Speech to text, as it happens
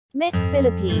Miss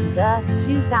Philippines Earth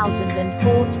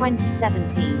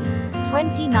 2004-2017.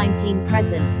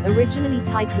 2019-present, originally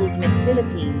titled Miss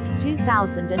Philippines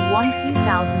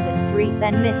 2001-2003,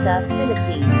 then Miss Earth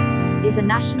Philippines, is a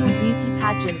national beauty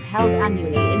pageant held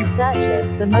annually in search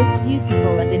of the most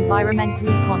beautiful and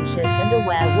environmentally conscious and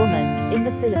aware woman in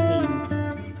the Philippines.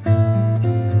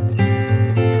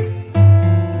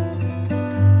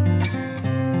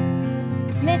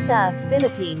 Miss Earth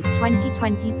Philippines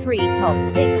 2023 Top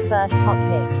 6 First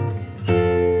Hotpick.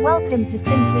 Welcome to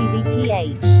Simply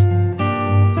VPH.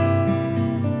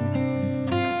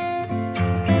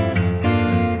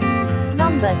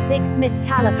 Number 6 Miss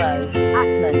Calabo,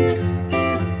 Aklan.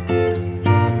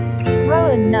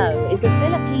 Rowan No is a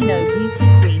Filipino beauty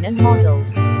queen and model.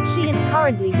 She is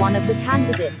currently one of the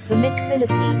candidates for Miss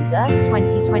Philippines Earth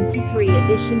 2023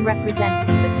 edition,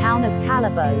 representing the town of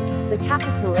Calabo, the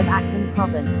capital of Aklan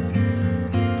Province.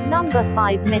 Number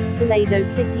 5 Miss Toledo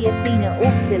City Athena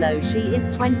Auxillo. She is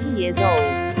 20 years old.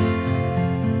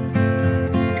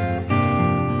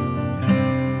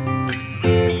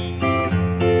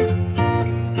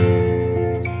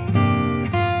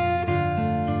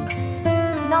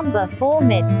 Number 4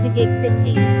 Miss Taguig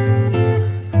City.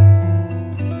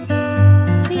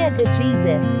 De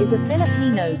Jesus is a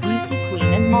Filipino beauty queen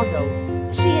and model.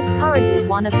 She is currently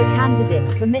one of the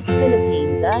candidates for Miss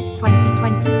Philippines Earth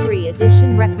 2023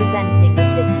 edition, representing the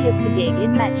city of Taguig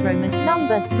in Metro Manila.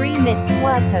 Number 3 Miss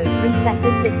Puerto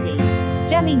Princesa City.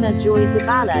 Jemima Joy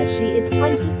Zabala. She is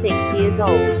 26 years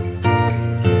old.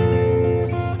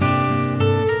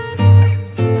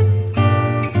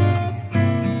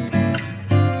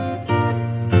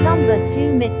 Number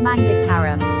 2 Miss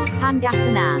Mangataram,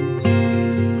 Pangasinan.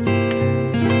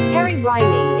 Kerry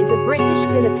Riley is a British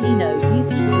Filipino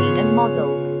beauty queen and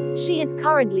model. She is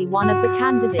currently one of the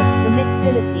candidates for Miss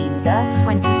Philippines Earth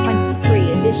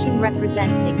 2023 edition,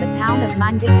 representing the town of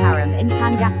Mangataram in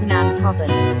Pangasinan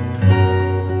Province.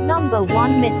 Number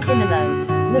 1 Miss Sinaloa,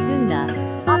 Laguna.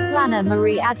 Atlana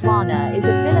Marie Aduana is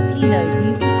a Filipino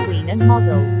beauty queen and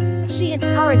model. She is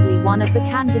currently one of the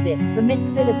candidates for Miss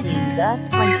Philippines Earth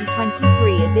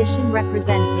 2023 edition,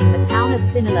 representing the town of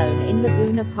Sinaloa in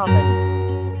Laguna Province.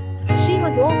 She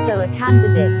was also a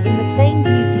candidate in the same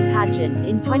beauty pageant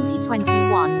in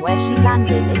 2021, where she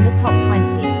landed in the top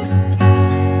 20.